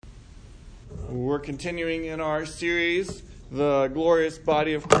We're continuing in our series, The Glorious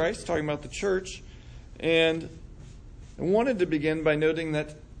Body of Christ, talking about the church. And I wanted to begin by noting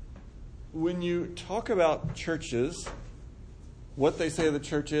that when you talk about churches, what they say the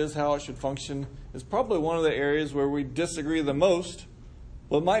church is, how it should function, is probably one of the areas where we disagree the most,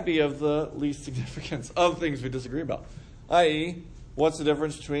 but might be of the least significance of things we disagree about. I.e., what's the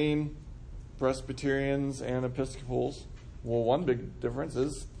difference between Presbyterians and Episcopals? Well, one big difference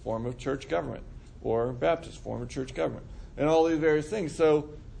is form of church government, or Baptist form of church government, and all these various things.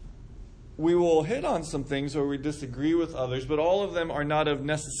 So we will hit on some things where we disagree with others, but all of them are not of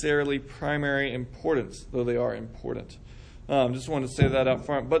necessarily primary importance, though they are important. Just wanted to say that up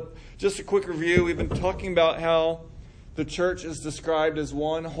front. But just a quick review. We've been talking about how the church is described as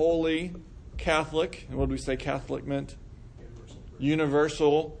one holy Catholic. And what do we say Catholic meant?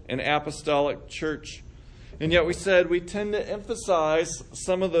 Universal and apostolic church. And yet we said we tend to emphasize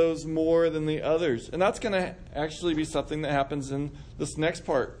some of those more than the others. And that's going to actually be something that happens in this next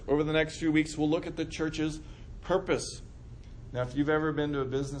part. Over the next few weeks, we'll look at the church's purpose. Now, if you've ever been to a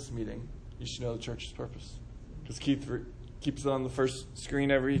business meeting, you should know the church's purpose. Because Keith keeps it on the first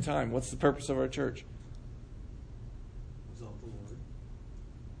screen every time. What's the purpose of our church? Exalt the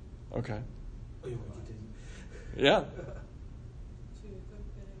Lord. Okay. Oh, you want to continue? Yeah.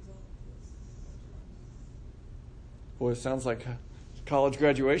 Boy, it sounds like college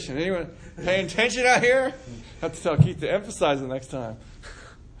graduation. Anyone paying attention out here? I have to tell Keith to emphasize it next time.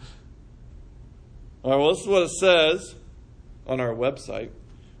 All right, well, this is what it says on our website.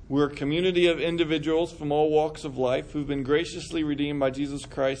 We're a community of individuals from all walks of life who've been graciously redeemed by Jesus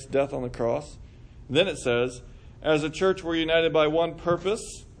Christ's death on the cross. And then it says, as a church, we're united by one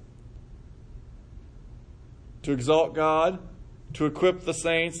purpose: to exalt God, to equip the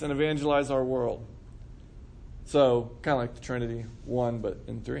saints, and evangelize our world. So, kind of like the Trinity, one but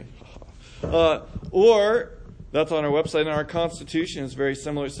in three. Or, that's on our website, and our Constitution is very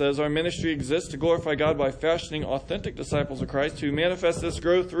similar. It says, our ministry exists to glorify God by fashioning authentic disciples of Christ who manifest this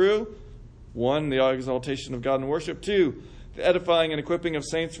growth through, 1, the exaltation of God in worship, 2, the edifying and equipping of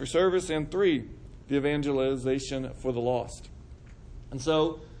saints for service, and 3, the evangelization for the lost. And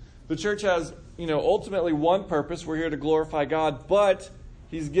so, the church has, ultimately one purpose. We're here to glorify God, but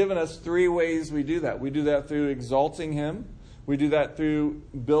He's given us 3 ways we do that. We do that through exalting Him. We do that through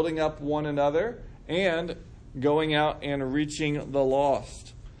building up one another and going out and reaching the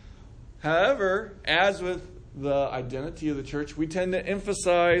lost. However, as with the identity of the church, we tend to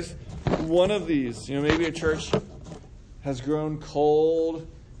emphasize one of these. Maybe a church has grown cold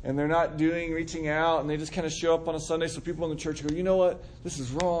and they're not doing reaching out, and they just kind of show up on a Sunday, so people in the church go, you know what? This is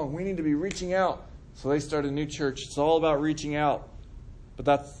wrong. We need to be reaching out. So they start a new church. It's all about reaching out. But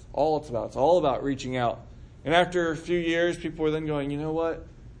that's all it's about. It's all about reaching out. And after a few years, people are then going, you know what?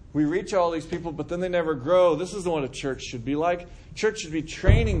 We reach all these people, but then they never grow. This isn't what a church should be like. Church should be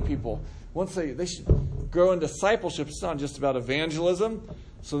training people. Once they should grow in discipleship. It's not just about evangelism.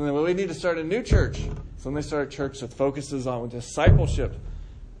 So then we need to start a new church. So then they start a church that focuses on discipleship.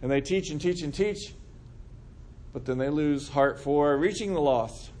 And they teach and teach and teach. But then they lose heart for reaching the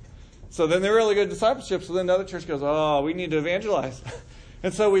lost. So then they're really good at discipleship. So then the other church goes, oh, we need to evangelize.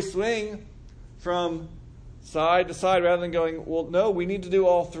 And so we swing from side to side rather than going, well, no, we need to do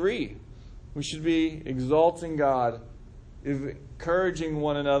all 3. We should be exalting God, encouraging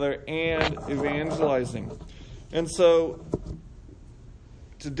one another, and evangelizing. And so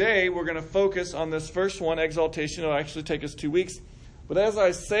today we're going to focus on this first one, exaltation. It'll actually take us 2 weeks. But as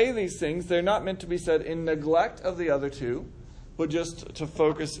I say these things, they're not meant to be said in neglect of the other 2, but just to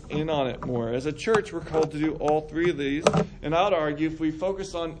focus in on it more. As a church, we're called to do all 3 of these. And I would argue if we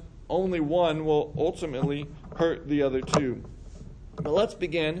focus on only one, we'll ultimately hurt the other 2. But let's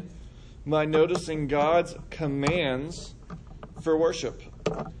begin by noticing God's commands for worship.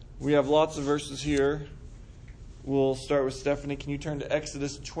 We have lots of verses here. We'll start with Stephanie. Can you turn to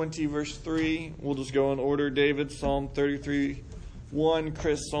Exodus 20, verse 3? We'll just go in order. David, Psalm 33, 1.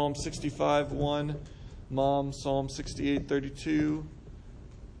 Chris, Psalm 65, 1. Mom, Psalm 68:32.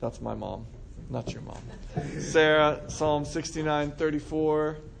 That's my mom, not your mom. Sarah, Psalm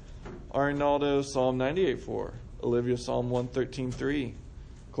 69:34. Arnaldo, Psalm 98:4. Olivia, Psalm 113:3.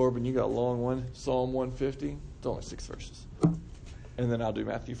 Corbin, you got a long one. Psalm 150. It's only 6 verses. And then I'll do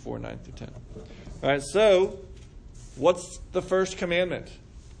Matthew 4:9-10. All right, so what's the first commandment?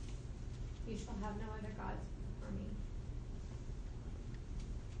 You shall have no other gods before me.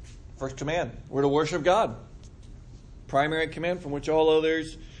 First command, we're to worship God. Primary command from which all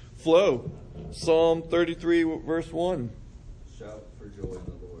others flow. Psalm 33, verse 1. Shout for joy in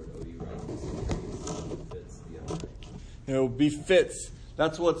the Lord, O you righteous. Befits the upright. Befits.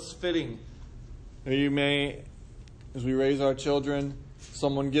 That's what's fitting. Or you may, as we raise our children,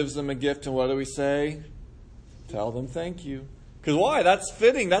 someone gives them a gift, and what do we say? Tell them thank you. Because why? That's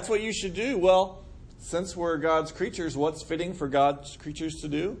fitting. That's what you should do. Well, since we're God's creatures, what's fitting for God's creatures to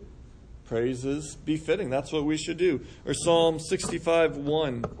do? Praise is befitting. That's what we should do. Or Psalm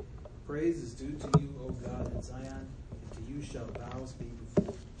 65:1. Praise is due to you, O God, in Zion, and to you shall vows be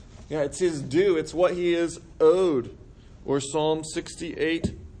before. Yeah, it's his due. It's what he is owed. Or Psalm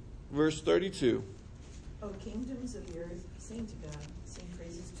 68, verse 32. O kingdoms of the earth, sing to God, sing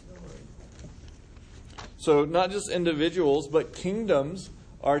praises to the Lord. So not just individuals, but kingdoms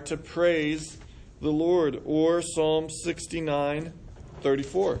are to praise the Lord. Or Psalm 69,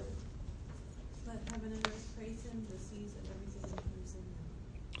 34. Let heaven and earth praise him, the seas and everything that moves in them.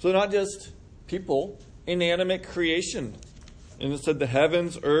 So not just people, inanimate creation. And it said the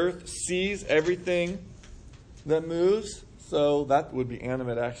heavens, earth, seas, everything that moves. So that would be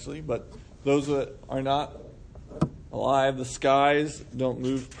animate actually, but those that are not alive, the skies don't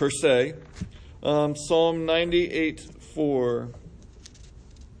move per se. Psalm 98:4.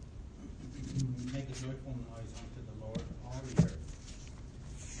 Make a joyful noise unto the Lord, all the earth.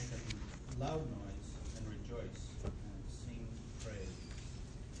 Make a loud noise and rejoice and sing praise.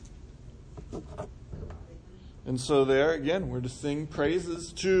 And so there again, we're to sing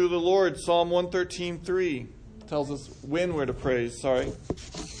praises to the Lord. Psalm 113:3 tells us when we're to praise. Sorry.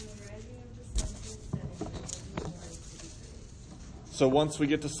 So once we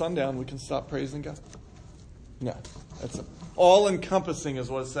get to sundown, we can stop praising God? No. That's all-encompassing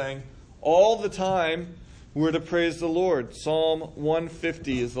is what it's saying. All the time, we're to praise the Lord. Psalm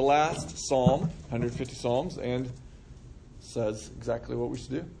 150 is the last psalm, 150 psalms, and says exactly what we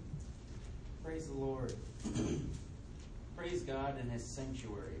should do. Praise the Lord. Praise God in his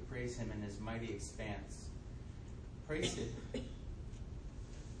sanctuary. Praise him in his mighty expanse. Praise him.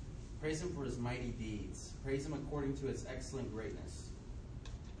 Praise him for his mighty deeds. Praise him according to his excellent greatness.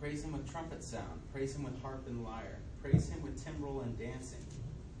 Praise him with trumpet sound. Praise him with harp and lyre. Praise him with timbrel and dancing.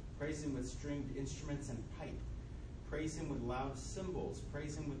 Praise him with stringed instruments and pipe. Praise him with loud cymbals.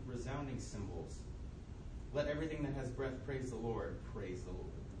 Praise him with resounding cymbals. Let everything that has breath praise the Lord. Praise the Lord.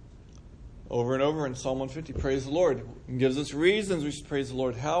 Over and over in Psalm 150, praise the Lord. It gives us reasons we should praise the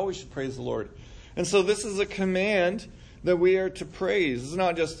Lord, how we should praise the Lord. And so this is a command that we are to praise. It's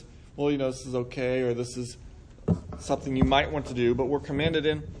not just, well, this is okay, or this is something you might want to do, but we're commanded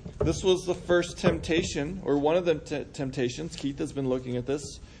in. This was the first temptation, or one of the temptations. Keith has been looking at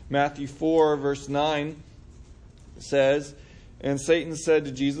this. Matthew 4, verse 9 says, and Satan said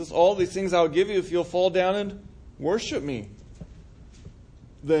to Jesus, all these things I'll give you if you'll fall down and worship me.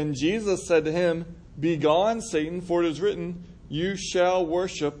 Then Jesus said to him, begone, Satan, for it is written, you shall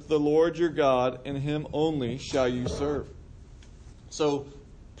worship the Lord your God, and him only shall you serve. So,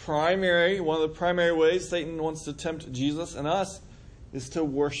 one of the primary ways Satan wants to tempt Jesus and us is to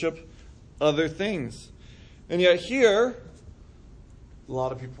worship other things. And yet here, a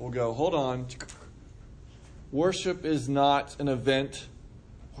lot of people will go, hold on. Worship is not an event.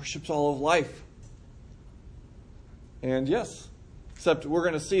 Worship's all of life. And yes, except we're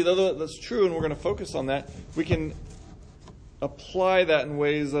going to see, though that's true and we're going to focus on that, we can apply that in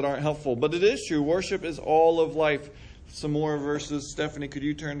ways that aren't helpful. But it is true. Worship is all of life. Some more verses. Stephanie, could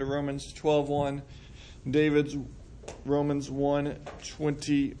you turn to Romans 12:1? David's Romans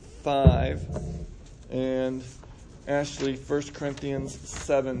 1:25. And Ashley, 1 Corinthians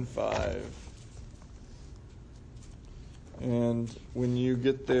 7:5. And when you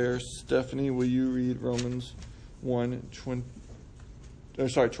get there, Stephanie, will you read Romans 12:1?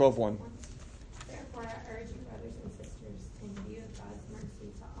 Therefore, I urge you, brothers and sisters, in view of God's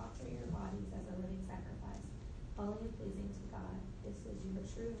mercy, to offer your bodies as a living sacrifice, holy and pleasing to God. This is your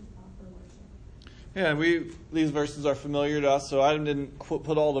true and proper worship. Yeah, these verses are familiar to us, so I didn't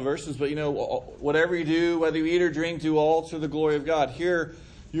put all the verses, but whatever you do, whether you eat or drink, do all to the glory of God. Here,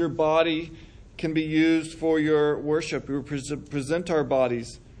 your body can be used for your worship. We present our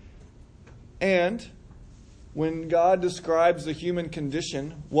bodies. And when God describes the human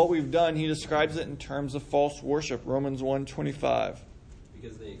condition, what we've done, he describes it in terms of false worship. Romans 1:25.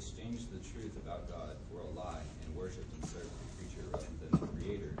 Because they exchanged the truth about God for a lie and worshipped and served the creature rather than the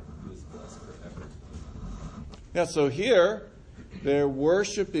Creator, who is blessed forever. Yeah, so here, they're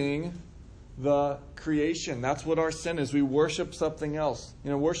worshiping the creation. That's what our sin is. We worship something else.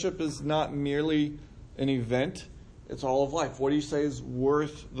 Worship is not merely an event. It's all of life. What do you say is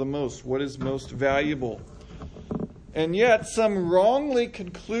worth the most? What is most valuable? And yet, some wrongly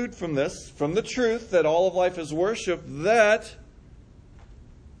conclude from this, from the truth that all of life is worship, that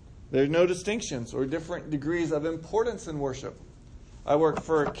there's no distinctions or different degrees of importance in worship. I worked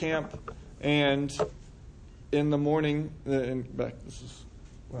for a camp And in the morning, this is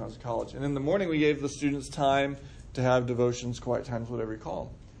when I was in college, and in the morning we gave the students time to have devotions, quiet times, whatever you call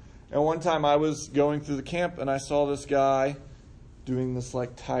them. And one time I was going through the camp and I saw this guy doing this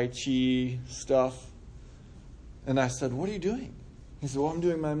like Tai Chi stuff. And I said, "What are you doing?" He said, "Well, I'm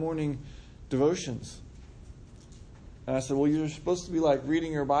doing my morning devotions." And I said, "Well, you're supposed to be like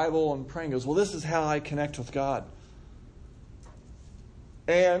reading your Bible and praying." He goes, "Well, this is how I connect with God."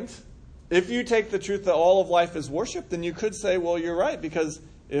 And if you take the truth that all of life is worship, then you could say, well, you're right, because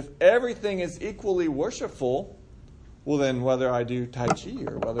if everything is equally worshipful, well, then whether I do Tai Chi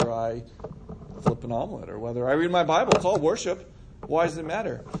or whether I flip an omelet or whether I read my Bible, it's all worship. Why does it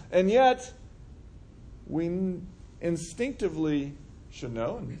matter? And yet, we instinctively should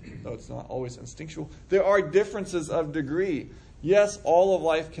know, and though it's not always instinctual, there are differences of degree. Yes, all of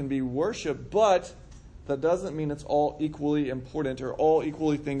life can be worship, but that doesn't mean it's all equally important or all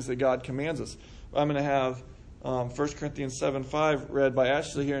equally things that God commands us. I'm going to have 1 Corinthians 7:5 read by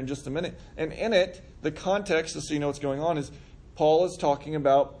Ashley here in just a minute. And in it, the context, just so you know what's going on, is Paul is talking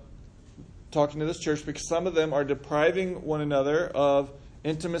to this church because some of them are depriving one another of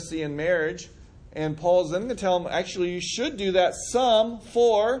intimacy in marriage. And Paul is then going to tell them, actually, you should do that, some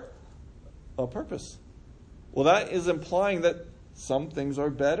for a purpose. Well, that is implying that some things are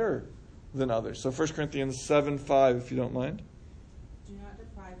better than others. So 1 Corinthians 7:5, if you don't mind. Do not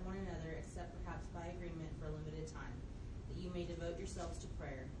deprive one another, except perhaps by agreement for a limited time, that you may devote yourselves to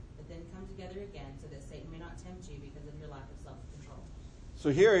prayer, but then come together again, so that Satan may not tempt you because of your lack of self-control. So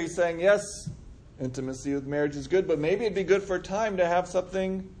here he's saying, yes, intimacy with marriage is good, but maybe it'd be good for a time to have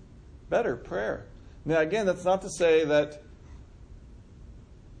something better, prayer. Now, again, that's not to say that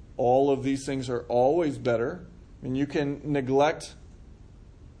all of these things are always better. I mean, you can neglect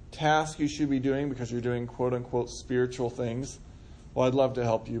tasks you should be doing because you're doing quote-unquote spiritual things. Well, I'd love to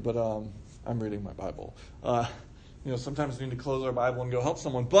help you, but I'm reading my Bible. Sometimes we need to close our Bible and go help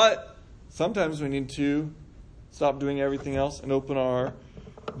someone, but sometimes we need to stop doing everything else and open our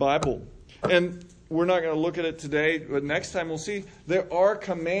Bible. And we're not going to look at it today, but next time we'll see there are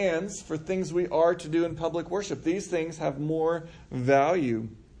commands for things we are to do in public worship. These things have more value.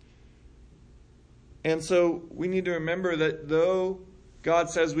 And so we need to remember that though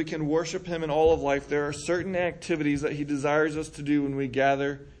God says we can worship Him in all of life, there are certain activities that He desires us to do when we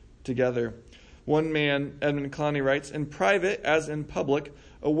gather together. One man, Edmund Clowney, writes, "In private, as in public,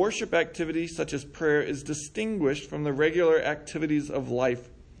 a worship activity such as prayer is distinguished from the regular activities of life.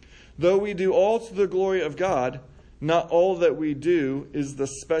 Though we do all to the glory of God, not all that we do is the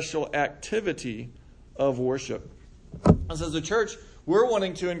special activity of worship." As a church, we're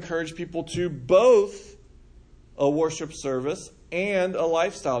wanting to encourage people to both a worship service and a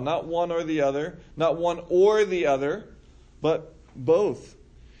lifestyle. Not one or the other. Not one or the other, but both.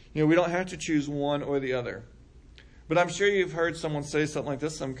 We don't have to choose one or the other. But I'm sure you've heard someone say something like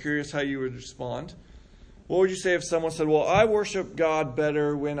this. I'm curious how you would respond. What would you say if someone said, well, I worship God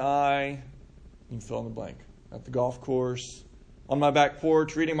better when you fill in the blank, at the golf course, on my back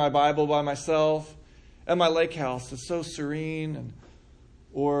porch, reading my Bible by myself, at my lake house, it's so serene,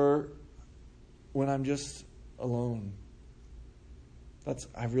 or when I'm just alone.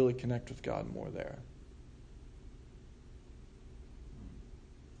 I really connect with God more there.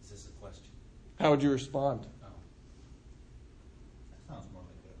 Is this a question? How would you respond? Oh. That sounds more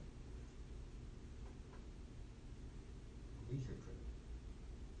like a leisure trip.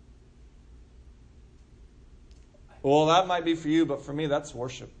 Well, that might be for you, but for me, that's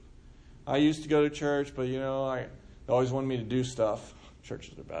worship. I used to go to church, but, they always wanted me to do stuff.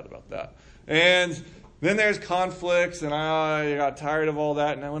 Churches are bad about that. And then there's conflicts, and I got tired of all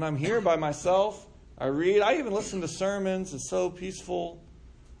that. And when I'm here by myself, I read. I even listen to sermons. It's so peaceful.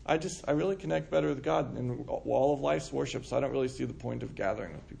 I really connect better with God in all of life's worship, so I don't really see the point of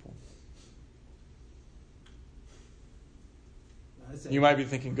gathering with people. You might be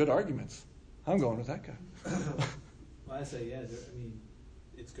thinking, good arguments. I'm going with that guy. Well, I say,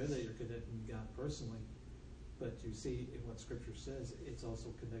 it's good that you're connecting with God personally, but you see in what Scripture says, it's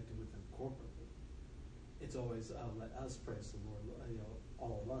also connected with Him corporately. It's always, let us praise the Lord.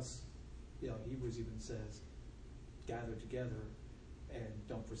 All of us. Hebrews even says, gather together and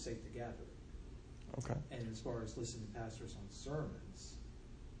don't forsake to gather. Okay. And as far as listening to pastors on sermons,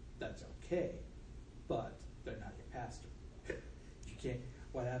 that's okay, but they're not your pastor. You can't.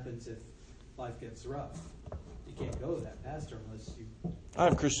 What happens if life gets rough? You can't go to that pastor unless you. I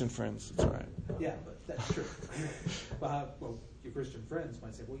have Christian friends. That's right. Yeah, but that's true. Well, your Christian friends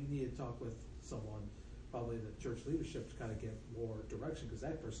might say, well, you need to talk with someone, probably the church leadership, to kind of get more direction, because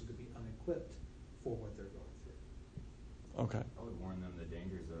that person could be unequipped for what they're going through. Okay. I would warn them the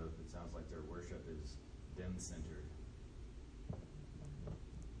dangers of, it sounds like they're them-centered.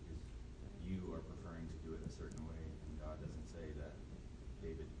 You are preferring to do it a certain way, and God doesn't say that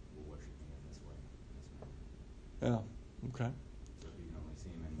David will worship me in this way, in this manner. Yeah. Okay. So you can only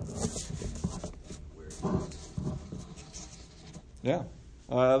see him in where he is. Yeah.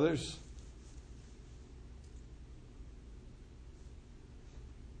 Others.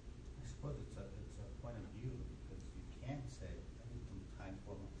 I suppose it's a point of view, because you can't say, I need some time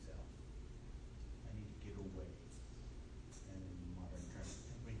for myself. I need to get away, and in modern terms,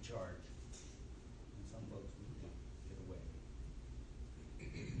 recharge. And some folks need to get away,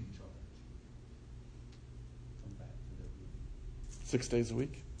 recharge, come back to their room. 6 days a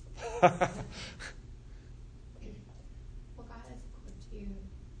week. Well, God has equipped you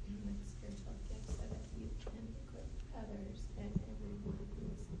with spiritual gifts so that you can equip others, and everyone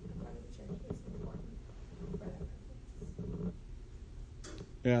who's a part of the church is important for that purpose.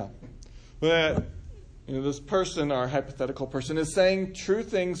 Yeah. Well, this person, our hypothetical person, is saying true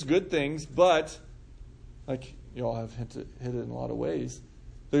things, good things, but, like you all have hit it in a lot of ways,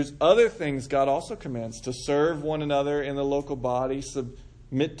 there's other things God also commands: to serve one another in the local body,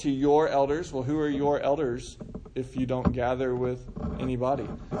 submit to your elders. Well, who are your elders if you don't gather with anybody?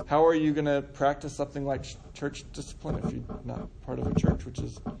 How are you going to practice something like church discipline if you're not part of a church, which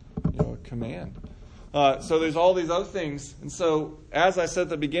is, a command? So there's all these other things. And so, as I said at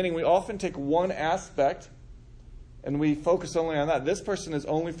the beginning, we often take one aspect and we focus only on that. This person is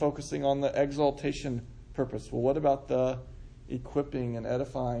only focusing on the exaltation purpose. Well, what about the equipping and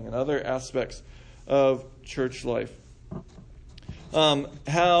edifying and other aspects of church life?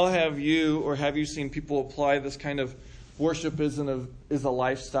 How have you seen people apply this kind of worship is a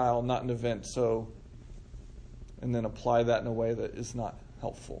lifestyle, not an event, and then apply that in a way that is not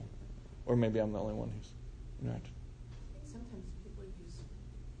helpful? Or maybe I'm the only one who's right. Sometimes people use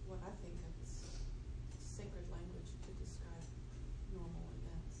what I think of as sacred language to describe normal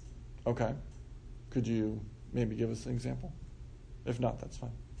events. Okay. Could you maybe give us an example? If not, that's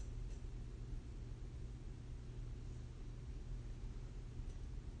fine.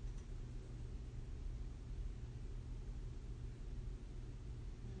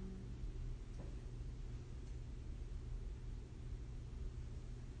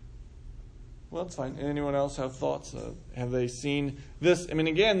 Well, that's fine. Anyone else have thoughts? Have they seen this? I mean,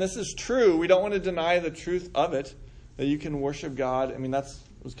 again, this is true. We don't want to deny the truth of it, that you can worship God. I mean, that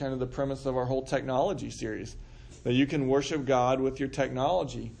was kind of the premise of our whole technology series, that you can worship God with your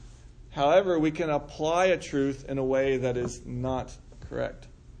technology. However, we can apply a truth in a way that is not correct.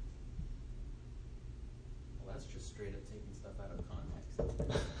 Well, that's just straight up taking stuff out of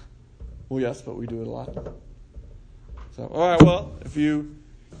context. Well, yes, but we do it a lot. So, all right, well, if you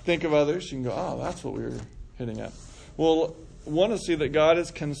think of others, you can go, oh, that's what we were hitting at. Well, want to see that God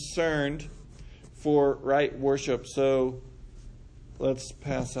is concerned for right worship. So let's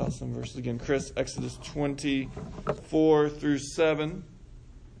pass out some verses again. Chris, Exodus 24 through 7.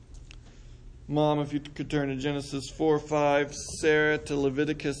 Mom, if you could turn to Genesis 4:5. Sarah to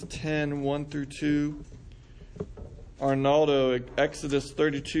Leviticus 10, 1 through 2. Arnaldo, Exodus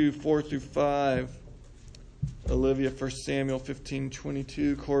 32, 4 through 5. Olivia, 1 Samuel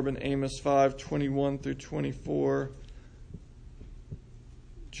 15:22. Corbin, Amos 5:21 through 24.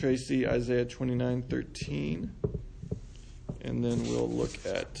 Tracy, Isaiah 29:13. And then we'll look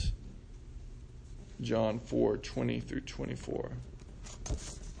at John 4:20 through 24.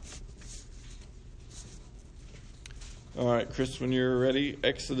 All right, Chris, when you're ready,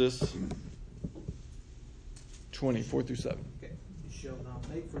 Exodus 24 through 7. Okay. You shall not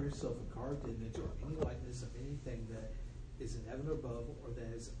make for yourself a carved image or any likeness of anything that is in heaven above, or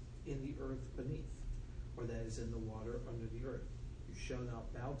that is in the earth beneath, or that is in the water under the earth. You shall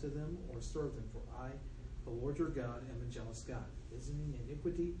not bow to them or serve them, for I, the Lord your God, am a jealous God, visiting the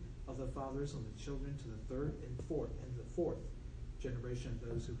iniquity of the fathers on the children to the third and the fourth generation of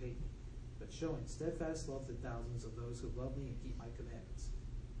those who hate me, but showing steadfast love to thousands of those who love me and keep my commandments.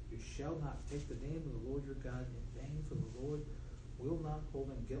 You shall not take the name of the Lord your God in vain, for the Lord will not hold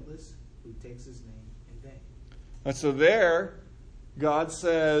him guiltless who takes his name in vain. And so there, God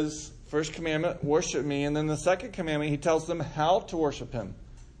says, first commandment, worship me. And then the second commandment, he tells them how to worship him.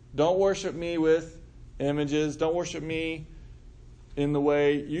 Don't worship me with images. Don't worship me in the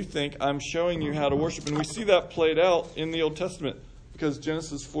way you think. I'm showing you how to worship. And we see that played out in the Old Testament. Because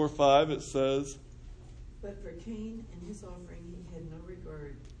Genesis 4:5, it says, But for Cain and his offering he had no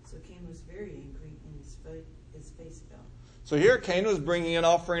regard, so Cain was very angry and his face fell. So here Cain was bringing an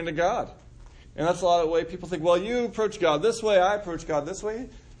offering to God. And that's a lot of the way people think, well, you approach God this way, I approach God this way.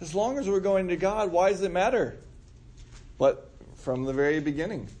 As long as we're going to God, why does it matter? But from the very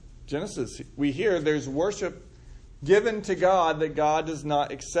beginning, Genesis, we hear there's worship given to God that God does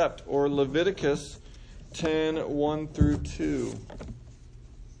not accept. Or Leviticus 10:1-2.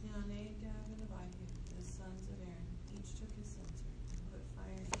 Now Nadab and Abihu, the sons of Aaron, each took his censer and put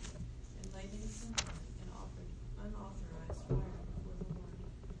fire in it, and lighted his censer, and offered unauthorized fire before the Lord,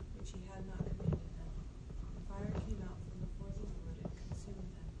 which he had not commanded them. And fire came out from before the Lord and consumed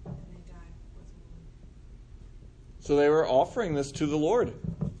them, and they died before the Lord. So they were offering this to the Lord.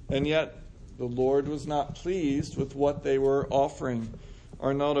 And yet the Lord was not pleased with what they were offering.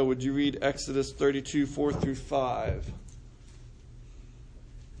 Arnaldo, would you read Exodus 32:4-5?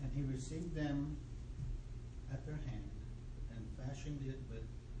 And he received them at their hand, and fashioned it with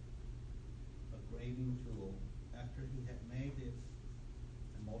a graving tool, after he had made it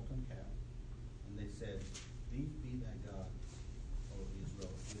a molten calf. And they said, These be thy gods, O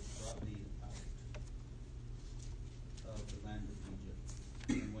Israel, which brought thee out of the land of Egypt.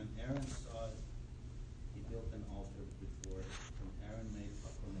 And when Aaron saw it, he built an altar before it. And Aaron made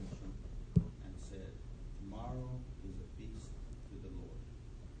proclamation and said, Tomorrow is a feast to the Lord.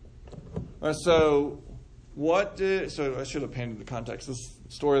 So I should have painted the context. This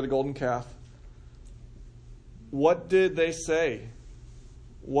story of the golden calf. What did they say?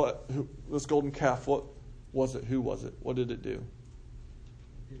 This golden calf, what was it? Who was it? What did it do? It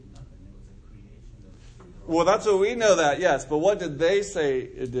did nothing. It was a creation of Well, that's what we know that, yes. But what did they say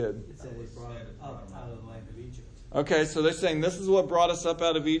it did? It said it brought it up out of the land of Egypt. Okay, so they're saying this is what brought us up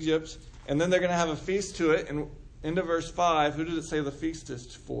out of Egypt. And then they're going to have a feast to it. And into verse 5, who did it say the feast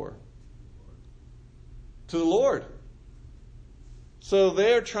is for? To the Lord. So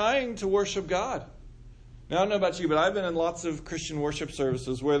they're trying to worship God. Now, I don't know about you, but I've been in lots of Christian worship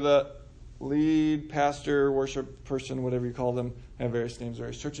services where the lead pastor, worship person, whatever you call them, have various names,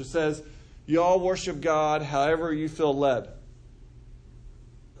 various churches, says, you all worship God however you feel led.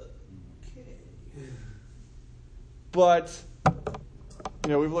 Okay. But,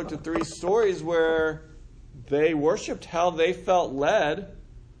 we've looked at 3 stories where they worshipped how they felt led.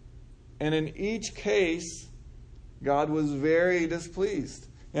 And in each case, God was very displeased.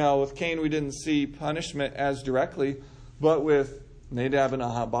 Now, with Cain, we didn't see punishment as directly, but with Nadab and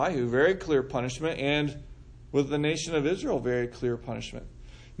Abihu, very clear punishment, and with the nation of Israel, very clear punishment.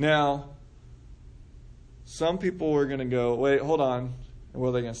 Now, some people were going to go, wait, hold on. And what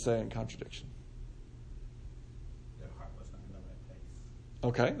are they going to say in contradiction? their heart was not in the right place.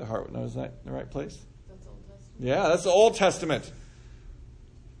 Okay, the heart was not in the right place. That's Old Testament. Yeah, that's the Old Testament.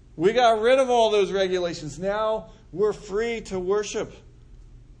 We got rid of all those regulations. Now we're free to worship.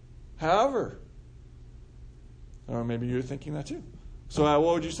 However, or maybe you're thinking that too. So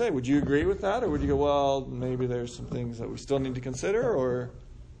what would you say? Would you agree with that? Or would you go, well, maybe there's some things that we still need to consider? Or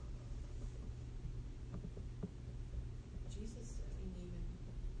Jesus, even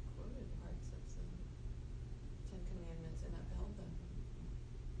quoted parts of the 10 Commandments and upheld them.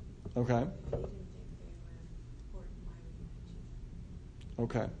 okay. If he didn't think they were important, why would he mention them?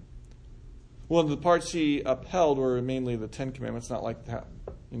 Okay. Well, the parts he upheld were mainly the 10 Commandments, not like that.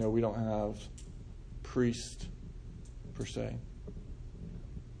 We don't have priest per se.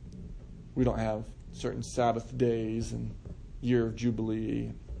 We don't have certain Sabbath days and year of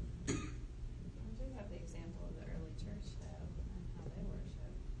Jubilee. We do have the example of the early church, though, and how they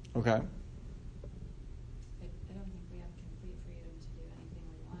worship. Okay. I don't think we have complete freedom to do anything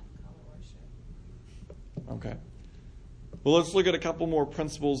we want and call it worship. Okay. Well, let's look at a couple more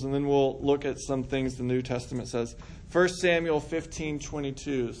principles, and then we'll look at some things the New Testament says. 1 Samuel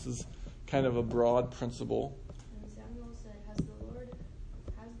 15:22. This is kind of a broad principle. And Samuel said, Has the Lord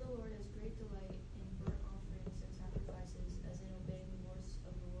as great delight in burnt offerings and sacrifices as in obeying the voice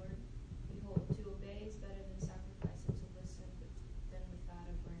of the Lord? Behold, to obey is better than sacrifice, and to listen than the fat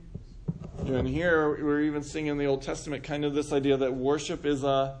of rams. And here we're even seeing in the Old Testament kind of this idea that worship is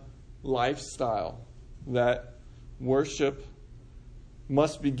a lifestyle. That worship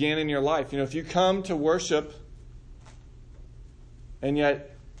must begin in your life. If you come to worship and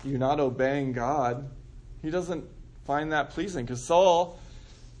yet you're not obeying God, He doesn't find that pleasing. Because Saul,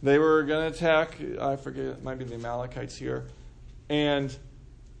 they were going to attack, I forget, it might be the Amalekites here, and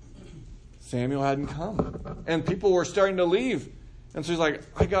Samuel hadn't come. And people were starting to leave. And so he's like,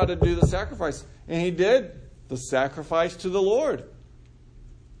 I got to do the sacrifice. And he did the sacrifice to the Lord.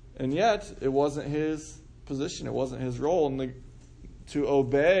 And yet, it wasn't his position. It wasn't his role. And to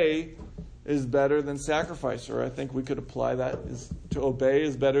obey is better than sacrifice. Or I think we could apply that. To obey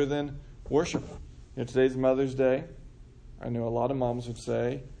is better than worship. Today's Mother's Day. I know a lot of moms would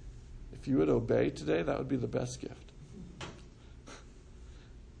say, if you would obey today, that would be the best gift. If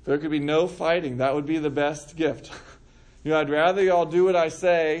there could be no fighting, that would be the best gift. I'd rather y'all do what I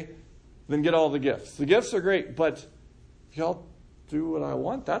say than get all the gifts. The gifts are great, but if y'all do what I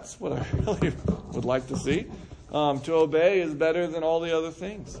want, that's what I really would like to see. To obey is better than all the other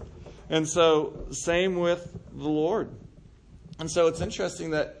things. And so, same with the Lord. And so it's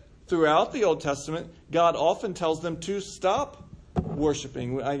interesting that throughout the Old Testament, God often tells them to stop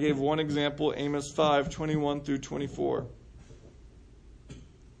worshiping. I gave one example, Amos 5:21 through 24.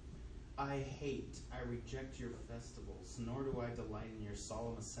 I reject your festivals, nor do I delight in your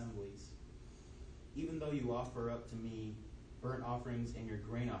solemn assemblies. Even though you offer up to me burnt offerings and your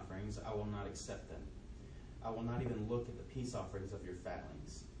grain offerings, I will not accept them. I will not even look at the peace offerings of your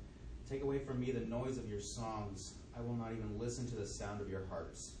fatlings. Take away from me the noise of your songs. I will not even listen to the sound of your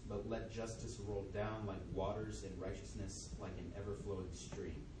harps, but let justice roll down like waters and righteousness like an ever-flowing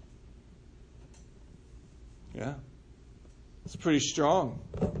stream. Yeah. It's pretty strong.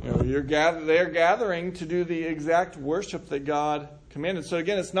 They're gathering to do the exact worship that God commanded. So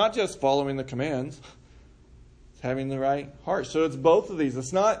again, it's not just following the commands. It's having the right heart. So it's both of these.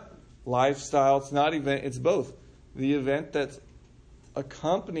 It's not lifestyle. It's not event. It's both. The event that's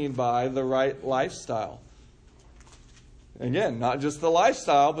accompanied by the right lifestyle. Again, not just the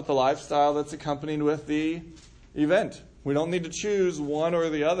lifestyle, but the lifestyle that's accompanied with the event. We don't need to choose one or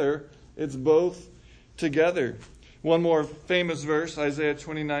the other. It's both together. One more famous verse, Isaiah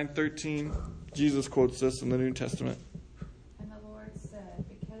 29:13. Jesus quotes this in the New Testament. And the Lord said,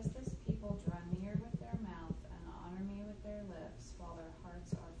 because this people draw near with their mouth and honor me with their lips, while their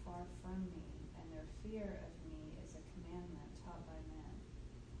hearts are far from me, and their fear of me is a commandment taught by men.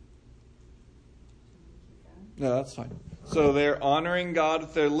 Can we keep going? No, that's fine. So they're honoring God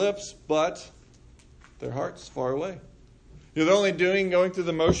with their lips, but their heart's far away. They're only going through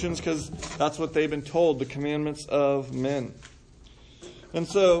the motions because that's what they've been told, the commandments of men. And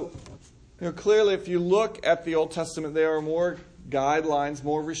so, clearly if you look at the Old Testament, there are more guidelines,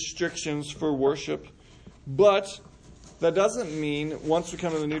 more restrictions for worship. But that doesn't mean once we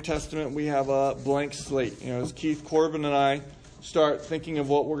come to the New Testament, we have a blank slate. As Keith Corbin and I start thinking of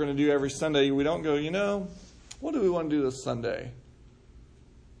what we're going to do every Sunday, we don't go, what do we want to do this Sunday?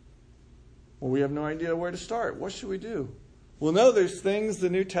 Well, we have no idea where to start. What should we do? Well, no, there's things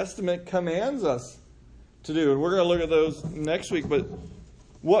the New Testament commands us to do. And we're going to look at those next week. But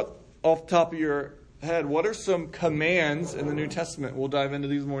what, off the top of your head, what are some commands in the New Testament? We'll dive into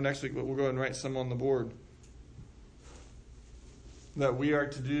these more next week, but we'll go ahead and write some on the board that we are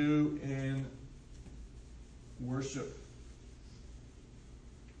to do in worship.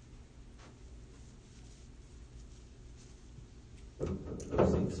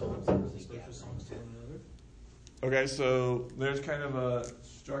 Sing psalms and scripture songs to one another. Okay, so there's kind of a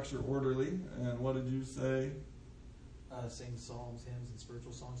structure orderly. And what did you say? Sing psalms, hymns, and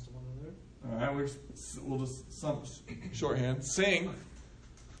spiritual songs to one another. All right, we'll just some shorthand. Sing.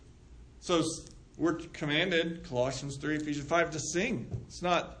 So we're commanded, Colossians 3, Ephesians 5, to sing. It's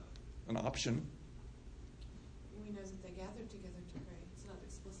not an option. We know that they gathered together to pray. It's not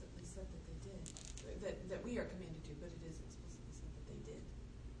explicitly said that they did. That we are commanded to, but it is explicitly said that they did.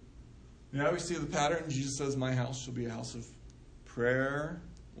 Yeah, we see the pattern. Jesus says, my house shall be a house of prayer.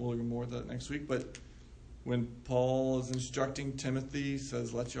 We'll look more at that next week. But when Paul is instructing Timothy, he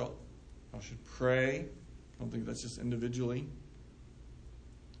says, y'all should pray. I don't think that's just individually.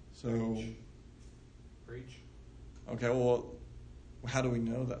 So, Preach. Okay, well, how do we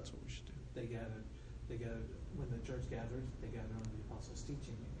know that's what we should do? They gathered, when the church gathered, they gathered under the apostles'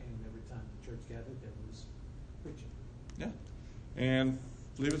 teaching, and every time the church gathered, there was preaching. Yeah. And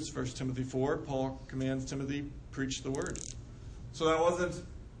I believe it's 1 Timothy 4. Paul commands Timothy, preach the word. So that wasn't,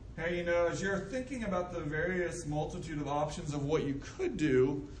 hey, as you're thinking about the various multitude of options of what you could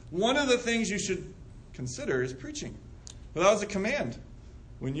do, one of the things you should consider is preaching. Well, that was a command.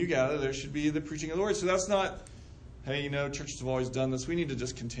 When you gather, there should be the preaching of the word. So that's not, hey, churches have always done this. We need to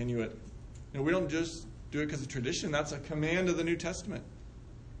just continue it. We don't just do it because of tradition. That's a command of the New Testament.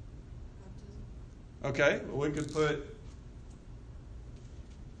 Baptism. Okay, well, we could put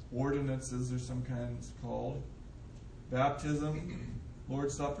ordinances or some kinds called. Baptism,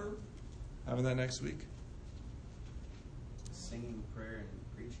 Lord's Supper. Having that next week. Singing, prayer,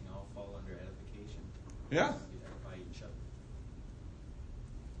 and preaching all fall under edification. Yeah. You edify each other.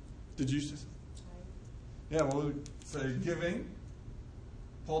 Did you say? Yeah, well, we say giving.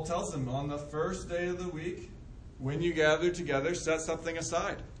 Paul tells them on the first day of the week, when you gather together, set something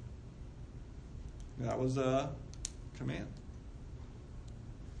aside. That was a command.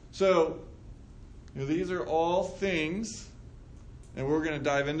 So, these are all things, and we're going to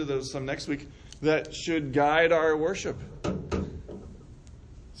dive into those some next week, that should guide our worship.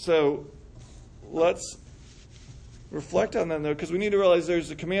 So, let's reflect on that, though, because we need to realize there's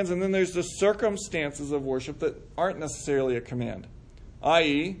the commands and then there's the circumstances of worship that aren't necessarily a command.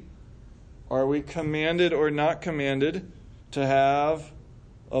 I.e., are we commanded or not commanded to have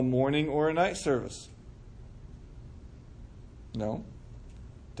a morning or a night service? No.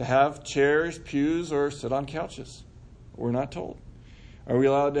 To have chairs, pews, or sit on couches? We're not told. Are we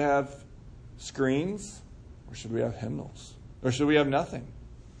allowed to have screens? Or should we have hymnals? Or should we have nothing?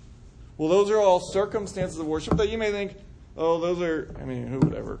 Well, those are all circumstances of worship that you may think, oh, those are, who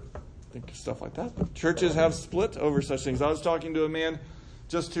would ever think of stuff like that? But churches have split over such things. I was talking to a man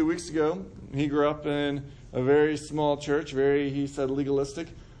just 2 weeks ago. He grew up in a very small church, he said, legalistic,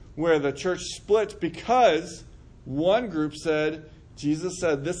 where the church split because one group said, Jesus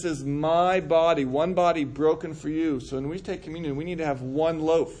said, this is my body, one body broken for you. So when we take communion, we need to have one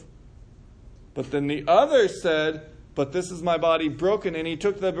loaf. But then the other said, but this is my body broken. And he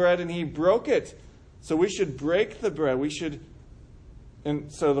took the bread and he broke it. So we should break the bread.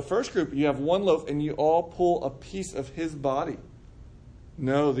 And so the first group, you have one loaf and you all pull a piece of his body.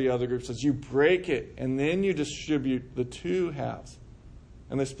 No, the other group says, you break it and then you distribute the two halves.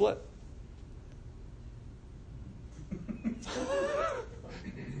 And they split.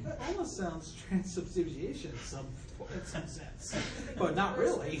 That almost sounds transubstantiation in some sense, but not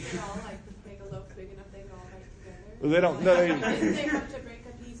really. They all make a loaf big enough they can all bite together. Well, they don't. No, They have to break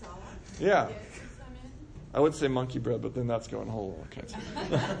a piece off. Yeah. Get some in. I would say monkey bread, but then that's going whole. Okay.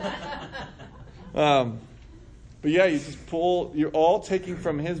 But yeah, you just pull. You're all taking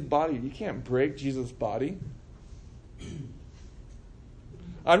from his body. You can't break Jesus' body.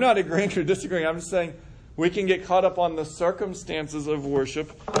 I'm not agreeing or disagreeing. I'm just saying we can get caught up on the circumstances of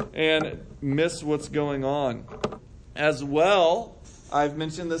worship and miss what's going on. As well, I've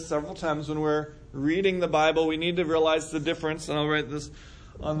mentioned this several times when we're reading the Bible, we need to realize the difference, and I'll write this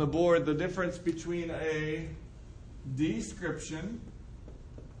on the board, the difference between a description.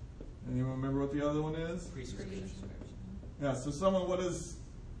 Anyone remember what the other one is? Prescription. Yeah, so someone, what is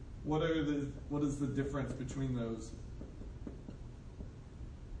the difference between those?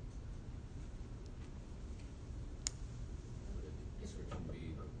 Description would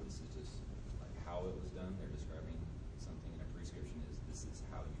be, this is just like how it was done. They're describing something, and a prescription is, this is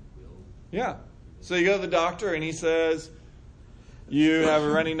how you will. Yeah. So you go to the doctor and he says, you have a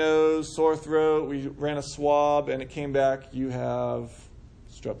runny nose, sore throat, we ran a swab and it came back, you have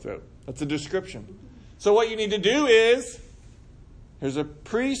strep throat. That's a description. So what you need to do is, here's a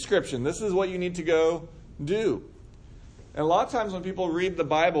prescription. This is what you need to go do. And a lot of times when people read the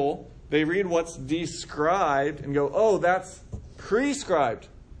Bible, they read what's described and go, oh, that's prescribed.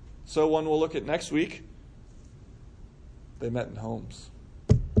 So one we'll look at next week, they met in homes.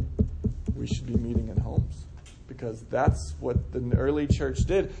 We should be meeting in homes because that's what the early church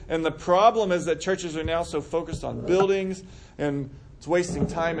did. And the problem is that churches are now so focused on buildings and it's wasting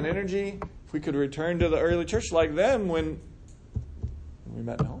time and energy. If we could return to the early church like them when we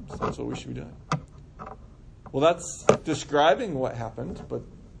met in homes, that's what we should be doing. Well, that's describing what happened, but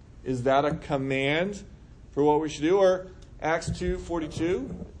is that a command for what we should do? Or Acts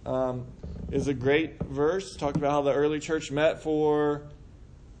 2:42 is a great verse talking about how the early church met for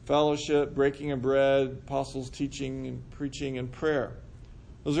fellowship, breaking of bread, apostles teaching and preaching and prayer.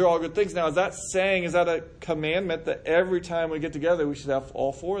 Those are all good things. Now, is that a commandment that every time we get together we should have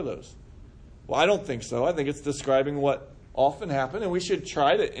all four of those? Well, I don't think so. I think it's describing what often happened, and we should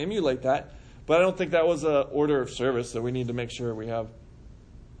try to emulate that. But I don't think that was an order of service that we need to make sure we have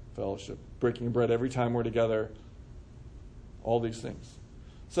fellowship, breaking of bread every time we're together, all these things.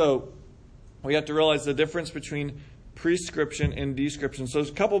 So we have to realize the difference between prescription and description. So there's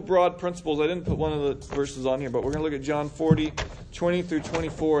a couple broad principles. I didn't put one of the verses on here, but we're going to look at John 40, 20 through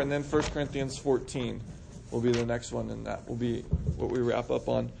 24, and then 1 Corinthians 14 will be the next one, and that will be what we wrap up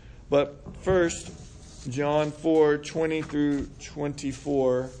on. But first, John 4, 20 through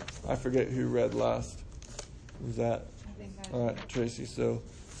 24. I forget who read last. Was that? I think All right, Tracy. So,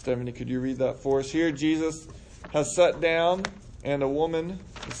 Stephanie, could you read that for us? Here, Jesus has sat down, and a woman,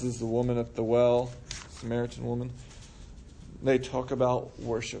 this is the woman at the well, Samaritan woman, they talk about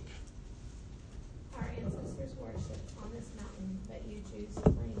worship. Our ancestors worshipped on this mountain, but you Jews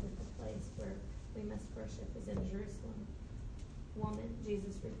claim that the place where we must worship is in Jerusalem. Woman,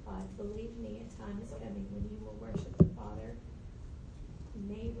 Jesus replied, believe me, a time is coming when you will worship the Father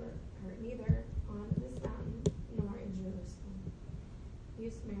neither on this mountain nor in Jerusalem. You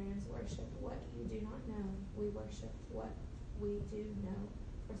Samaritans worship what you do not know. We worship what we do know,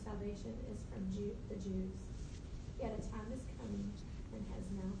 for salvation is from the Jews. Yet a time is coming and has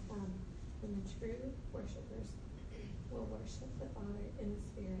now come when the true worshipers will worship the Father in the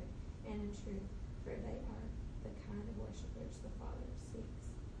Spirit and in truth, for they are the kind of worshipers the Father seeks.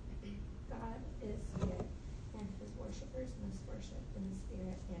 God is spirit, and his worshipers must worship in the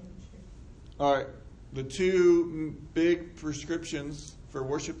spirit and in truth. All right. The two big prescriptions for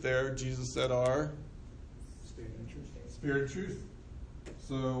worship there, Jesus said, are Spirit and truth. spirit and truth.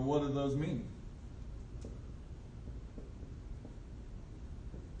 So what do those mean?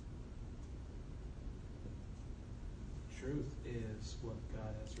 Truth is what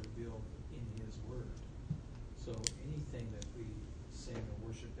God has revealed in his word. So anything that we say to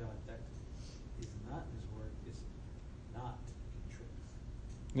worship God that is not in his word is not in truth.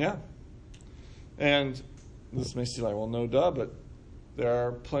 Yeah. And this may seem like, well, no duh, but there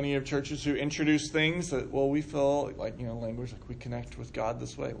are plenty of churches who introduce things that, well, we feel like, language, like we connect with God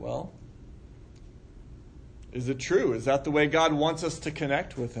this way. Well, is it true? Is that the way God wants us to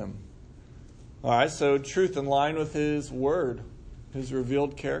connect with him? All right, so truth in line with his word, his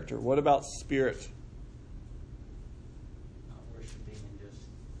revealed character. What about spirit? Not worshiping and just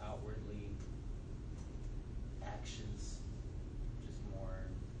outwardly actions, just more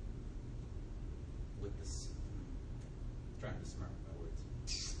with this. Trying to smart my words.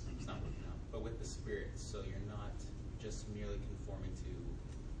 It's not working out. But with the spirit, so you're not just merely conforming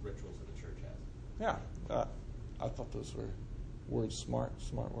to rituals that the church has. Yeah, I thought those were words, smart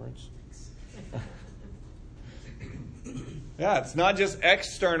words. Yeah, it's not just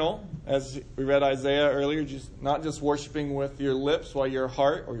external, as we read Isaiah earlier, not just worshiping with your lips while your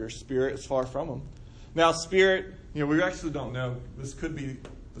heart or your spirit is far from him. Now, spirit, we actually don't know. This could be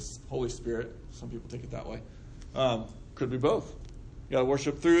the Holy Spirit. Some people take it that way. Could be both. You got to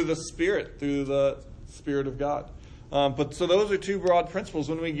worship through the Spirit of God. But so those are two broad principles.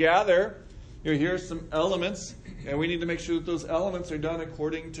 When we gather, here are some elements, and we need to make sure that those elements are done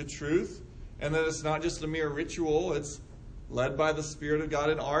according to truth, and that it's not just a mere ritual. It's led by the Spirit of God,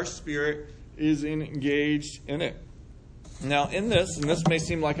 and our spirit is engaged in it. Now, in this, and this may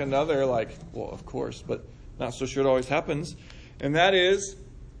seem like another, well, of course, but not so sure it always happens, and that is,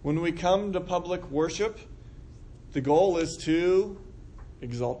 when we come to public worship, the goal is to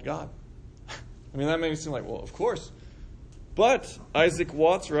exalt God. That may seem like, well, of course. But Isaac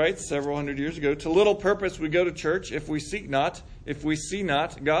Watts writes several hundred years ago, to little purpose we go to church if we see not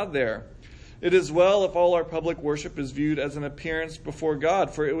God there. It is well if all our public worship is viewed as an appearance before God,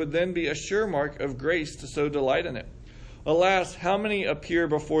 for it would then be a sure mark of grace to so delight in it. Alas, how many appear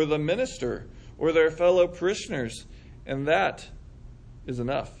before the minister or their fellow parishioners? And that is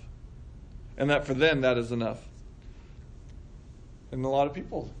enough. And that for them, that is enough. And a lot of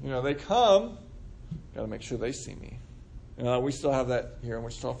people, they come, got to make sure they see me. We still have that here in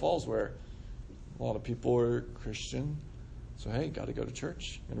Wichita Falls where a lot of people are Christian. So, hey, got to go to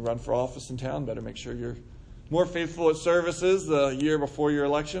church and run for office in town. Better make sure you're more faithful at services the year before your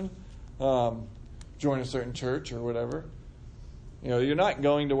election. Join a certain church or whatever. You're not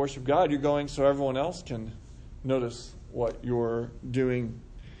going to worship God. You're going so everyone else can notice what you're doing.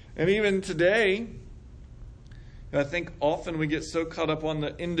 And even today, I think often we get so caught up on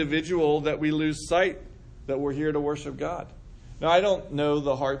the individual that we lose sight that we're here to worship God. Now, I don't know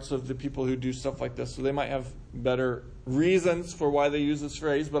the hearts of the people who do stuff like this, so they might have better reasons for why they use this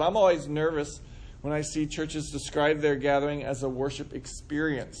phrase, but I'm always nervous when I see churches describe their gathering as a worship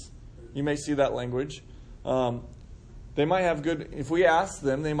experience. You may see that language. They might have if we ask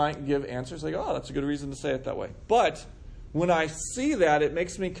them, they might give answers like, oh, that's a good reason to say it that way. But when I see that, it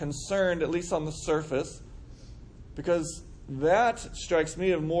makes me concerned, at least on the surface, because that strikes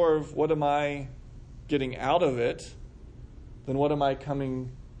me of more of what am I getting out of it than what am I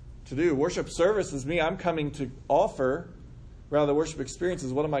coming to do. Worship service is me. I'm coming to offer. Rather, worship experience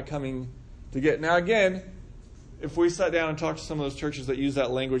is what am I coming to get. Now, again, if we sat down and talked to some of those churches that use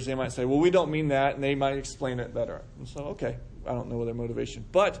that language, they might say, well, we don't mean that, and they might explain it better. And so, okay, I don't know their motivation.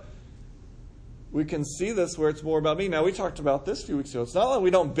 But we can see this where it's more about me. Now, we talked about this a few weeks ago. It's not that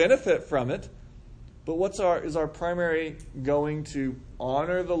we don't benefit from it, but is our primary going to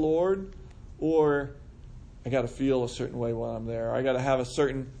honor the Lord, or I got to feel a certain way while I'm there. I got to have a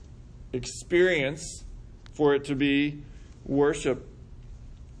certain experience for it to be worship.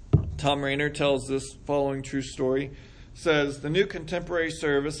 Tom Rainer tells this following true story. Says, the new contemporary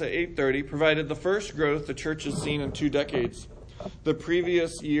service at 8:30 provided the first growth the church has seen in 2 decades. The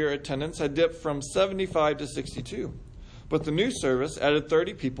previous year attendance had dipped from 75 to 62. But the new service added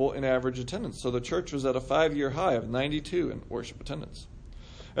 30 people in average attendance, so the church was at a 5-year high of 92 in worship attendance.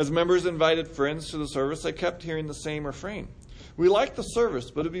 As members invited friends to the service, they kept hearing the same refrain. We like the service,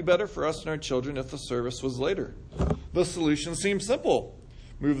 but it'd be better for us and our children if the service was later. The solution seemed simple.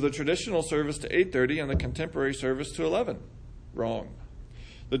 Move the traditional service to 8:30 and the contemporary service to 11. Wrong.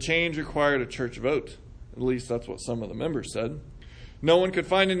 The change required a church vote. At least that's what some of the members said. No one could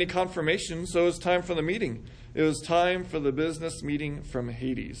find any confirmation, so it was time for the meeting. It was time for the business meeting from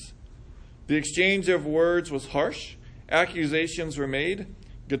Hades. The exchange of words was harsh. Accusations were made.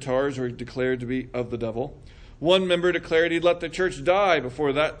 Guitars were declared to be of the devil. One member declared he'd let the church die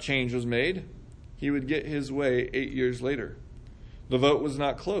before that change was made. He would get his way 8 years later. The vote was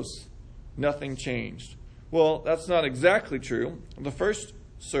not close. Nothing changed. Well, that's not exactly true. The first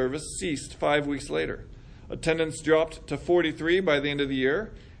service ceased 5 weeks later. Attendance dropped to 43 by the end of the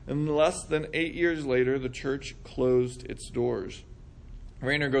year, and less than 8 years later, the church closed its doors.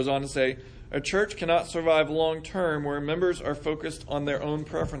 Rayner goes on to say, a church cannot survive long term where members are focused on their own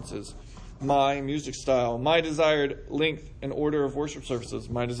preferences. My music style, my desired length and order of worship services,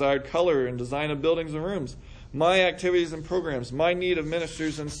 my desired color and design of buildings and rooms, my activities and programs, my need of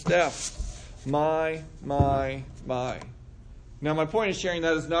ministers and staff. My. Now, my point in sharing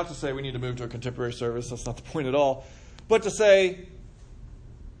that is not to say we need to move to a contemporary service. That's not the point at all. But to say,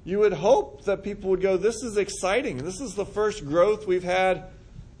 you would hope that people would go, this is exciting. This is the first growth we've had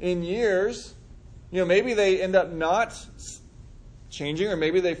in years. Maybe they end up not changing, or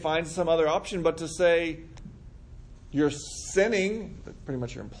maybe they find some other option. But to say, you're sinning, pretty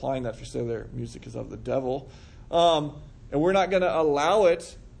much you're implying that if you say their music is of the devil, and we're not going to allow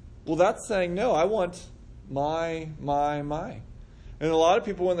it, well, that's saying, no, I want my. And a lot of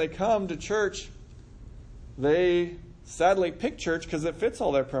people, when they come to church, they sadly pick church because it fits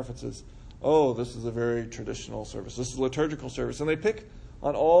all their preferences. Oh, this is a very traditional service. This is a liturgical service. And they pick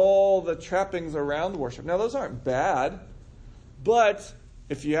on all the trappings around worship. Now, those aren't bad, but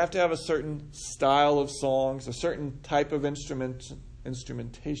if you have to have a certain style of songs, a certain type of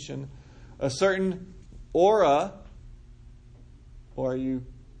instrumentation, a certain aura, or are you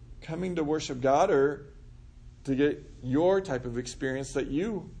coming to worship God or to get your type of experience that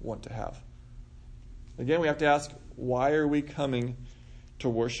you want to have? Again, we have to ask, why are we coming to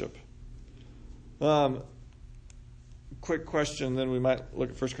worship? Quick question, then we might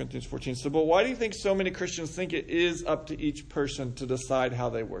look at 1 Corinthians 14. So, but why do you think so many Christians think it is up to each person to decide how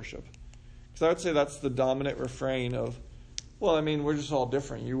they worship? Because I would say that's the dominant refrain of, well, we're just all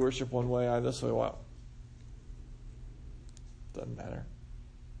different. You worship one way, I this way. Wow. Doesn't matter.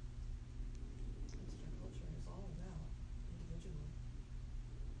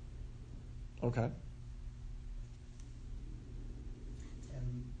 Okay.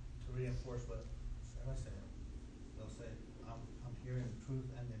 And to reinforce what Sarah said, they'll say, I'm hearing truth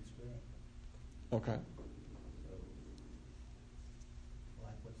and in spirit. Okay. So,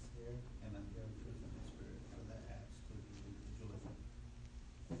 like what's here, and I'm hearing truth and in spirit. So that adds to the individualism.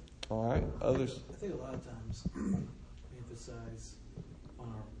 All right. Others? I think a lot of times we emphasize on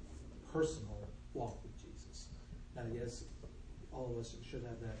our personal walk with Jesus. And I guess all of us should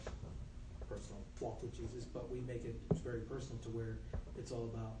have that personal walk with Jesus, but we make it very personal to where it's all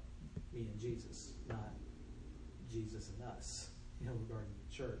about me and Jesus, not Jesus and us, regarding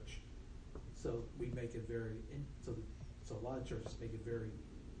the church. So we make it very, so a lot of churches make it very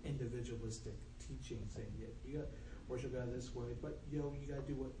individualistic teaching, saying, yeah, you got to worship God this way, but you got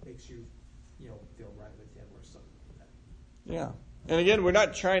to do what makes you, feel right with Him or something like that. Yeah. And again, we're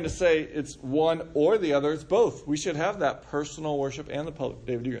not trying to say it's one or the other. It's both. We should have that personal worship and the public.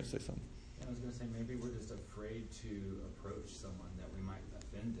 David, you're going to say something. I was going to say, maybe we're just afraid to approach someone that we might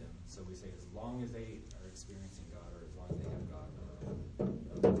offend them. So we say, as long as they are experiencing God, or as long as they have God,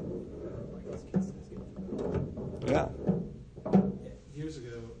 like this kid says, Yeah. Years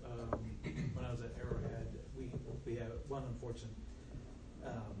ago, when I was at Arrowhead, we had one unfortunate,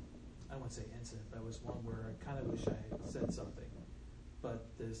 I won't say incident, but it was one where I kind of wish I had said something. But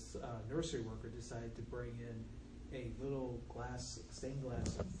this nursery worker decided to bring in a little stained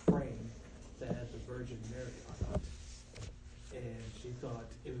glass frame that had the Virgin Mary on it. And she thought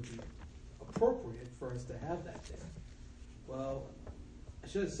it would be appropriate for us to have that there. Well, I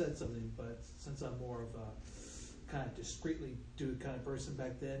should have said something, but since I'm more of a kind of discreetly do kind of person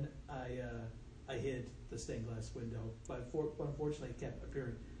back then, I hid the stained glass window. But unfortunately, it kept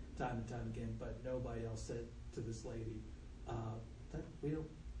appearing time and time again. But nobody else said to this lady, we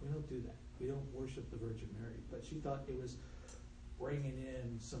don't do that. We don't worship the Virgin Mary. But she thought it was bringing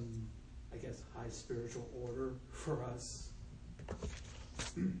in some, I guess, high spiritual order for us.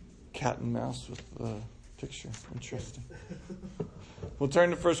 Cat and mouse with the picture. Interesting. We'll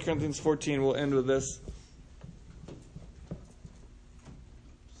turn to 1 Corinthians 14. We'll end with this.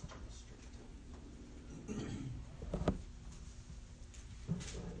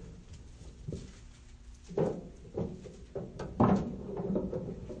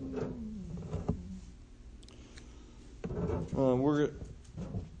 We're going to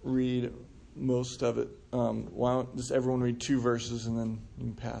read most most of it. Why don't just everyone read 2 verses and then you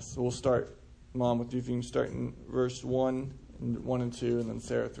can pass. So we'll start, Mom, with you. If you can start in verse 1 and 2, and then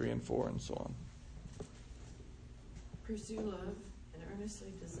Sarah 3 and 4, and so on. Pursue love and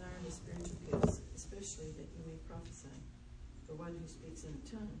earnestly desire the spiritual gifts, especially that you may prophesy. For one who speaks in a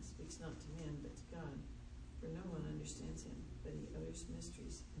tongue speaks not to men, but to God. For no one understands him, but he utters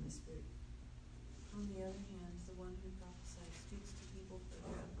mysteries in the Spirit. On the other hand, the one who prophesies speaks to people for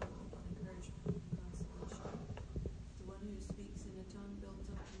their encouragement and consolation. The one who speaks in a tongue builds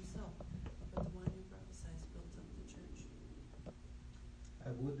up himself, but the one who prophesies builds up the church.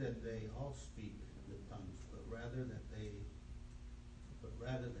 I would that they all speak with tongues, but rather that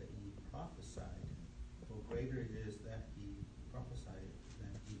ye prophesied. For greater is that ye prophesied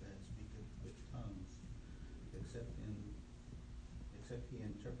than he that speaketh with tongues, except he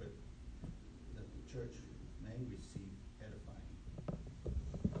interpret, that the church may receive edifying.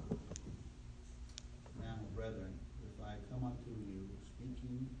 Now, brethren, if I come unto you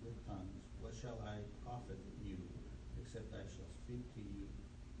speaking with tongues, what shall I profit you, except I shall speak to you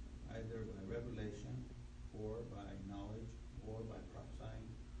either by revelation, or by knowledge, or by prophesying,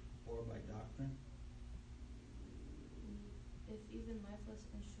 or by doctrine? If even lifeless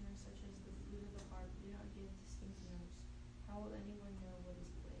instruments such as the flute or the harp do not give distinct notes, how will anyone know what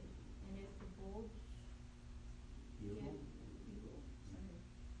is played? And if the bugle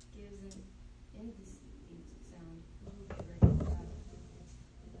gives an indistinct sound, who will get ready for battle?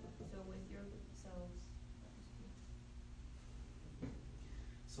 So with yourselves.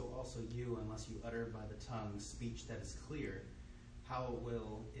 So also you, unless you utter by the tongue speech that is clear, how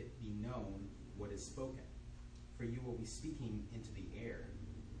will it be known what is spoken? For you will be speaking into the air.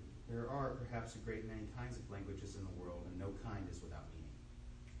 There are perhaps a great many kinds of languages in the world, and no kind is without meaning.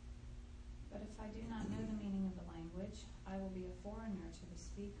 But if I do not know the meaning of the language, I will be a foreigner to the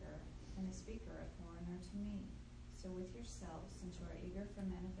speaker, and the speaker a foreigner to me. So with yourselves, since you are eager for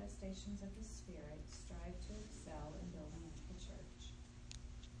manifestations of the Spirit, strive to excel in building up the church.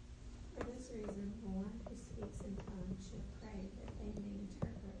 For this reason, the one who speaks in tongues should pray that they may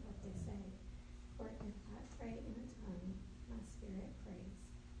interpret what they say. For if I pray in a tongue, my spirit prays,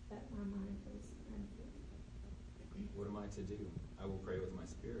 but my mind is unfruitful. What am I to do? I will pray with my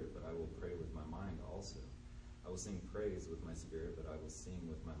spirit, but I will pray with my mind also. I will sing praise with my spirit, but I will sing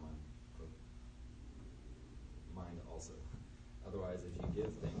with my mind also. Otherwise, if you give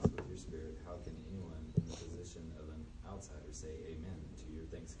thanks with your spirit, how can anyone in the position of an outsider say amen to your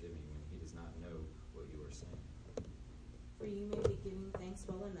thanksgiving when he does not know what you are saying? For you may be giving thanks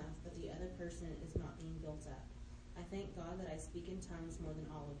well enough, but the other person is not being built up. I thank God that I speak in tongues more than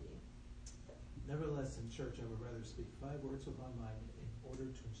all of you. Nevertheless, in church, I would rather speak 5 words with my mind in order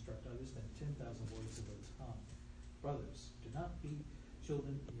to instruct others than 10,000 words of the tongue. Brothers, do not be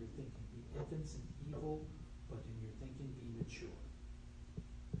children in your thinking. Be infants in evil, but in your thinking be mature.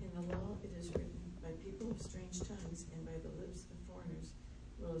 In the law it is written, by people of strange tongues and by the lips of foreigners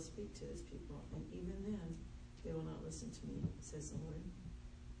will I speak to this people, and even then they will not listen to me, says the Lord.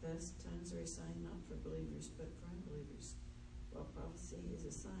 Thus tongues are a sign not for believers, but for unbelievers, while prophecy is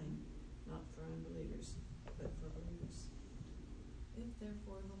a sign not for unbelievers, but for believers. If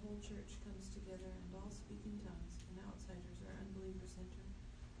therefore the whole church comes together and all speak in tongues, and outsiders or unbelievers enter,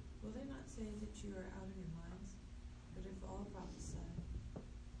 will they not say that you are out of your minds? But if all prophesy,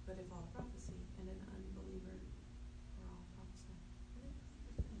 and an unbeliever, or all prophesy.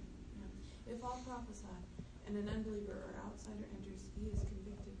 If all prophesy, and an unbeliever or outsider enters, he is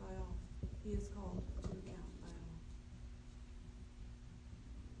convicted by all. He is called to account by all.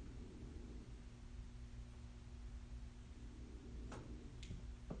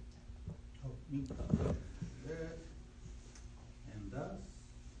 And thus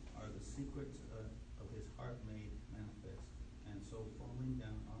are the secrets of his heart made manifest. And so falling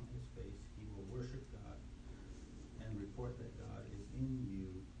down on his face, he will worship God and report that God is in you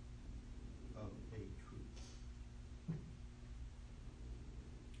of a truth.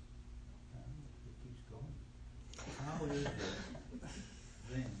 It keeps going. How is it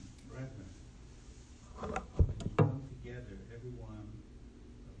then, brethren, when you come together, every one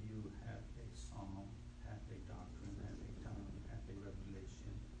of you hath a psalm, hath a doctrine, hath a tongue, hath a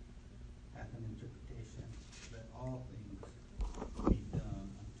revelation, hath an interpretation? Let all things be done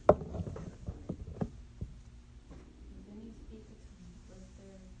unto edifying. Then you speak a tongue, let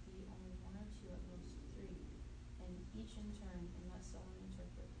there be only 1 or 2, at most 3, and each in turn, and let someone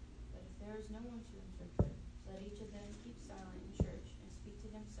interpret. But if there is no one to interpret, let each of them keep silent in church, and speak to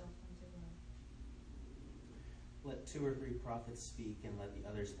himself unto God. Let 2 or 3 prophets speak, and let the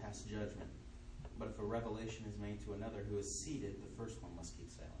others pass judgment. But if a revelation is made to another who is seated, the first one must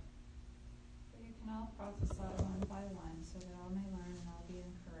keep silent. For and all prophesy one by one, so that all may learn and all be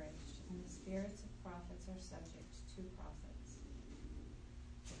encouraged. And the spirits of prophets are subject to prophets.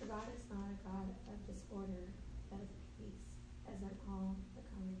 For God is not a God of disorder, but of peace, as in all the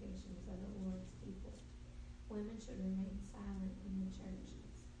congregations of the Lord's people. Women should remain silent in the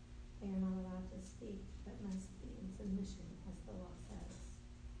churches. They are not allowed to speak, but must be in submission, as the law says.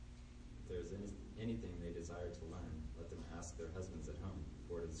 If there is anything they desire to learn, let them ask their husbands at home,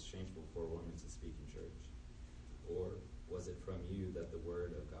 for it is shameful for a woman to speak in church. Or was it from you that the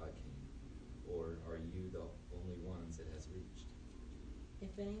word of God came? Or are you the only ones it has reached?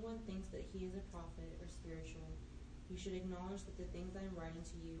 If anyone thinks that he is a prophet or spiritual, you should acknowledge that the things I am writing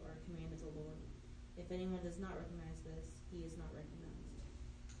to you are a command of the Lord. If anyone does not recognize this, he is not recognized.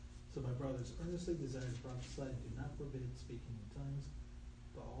 So my brothers, earnestly desire to prophesy and do not forbid speaking in tongues,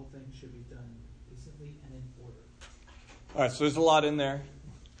 but all things should be done decently and in order. All right, so there's a lot in there.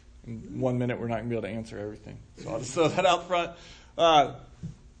 In 1 minute, we're not going to be able to answer everything. So I'll just throw that out front.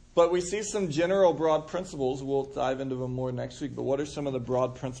 But we see some general broad principles. We'll dive into them more next week. But what are some of the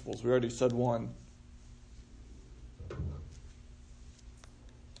broad principles? We already said one.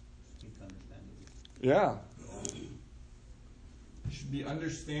 Speak understandably. Yeah. It should be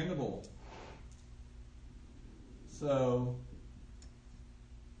understandable. So,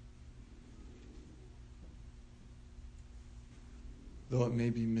 though it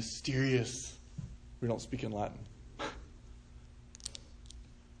may be mysterious, we don't speak in Latin.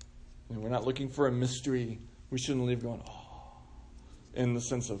 And we're not looking for a mystery. We shouldn't leave going, oh, in the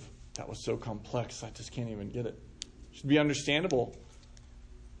sense of, that was so complex, I just can't even get it. It should be understandable.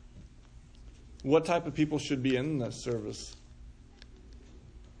 What type of people should be in this service?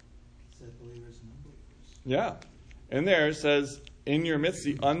 It said believers and unbelievers. Yeah. In there it says, in your midst,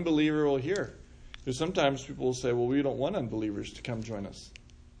 the unbeliever will hear. Because sometimes people will say, well, we don't want unbelievers to come join us.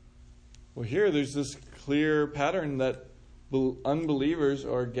 Well, here there's this clear pattern that unbelievers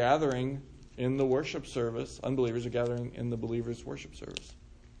are gathering in the worship service. Unbelievers are gathering in the believers' worship service.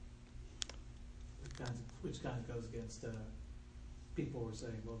 Which kind of goes against people who are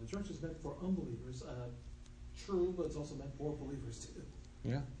saying, well, the church is meant for unbelievers. True, but it's also meant for believers too.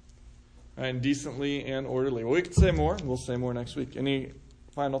 Yeah. And decently and orderly. Well, we could say more. We'll say more next week. Any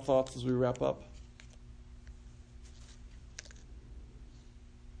final thoughts as we wrap up?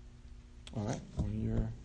 All right.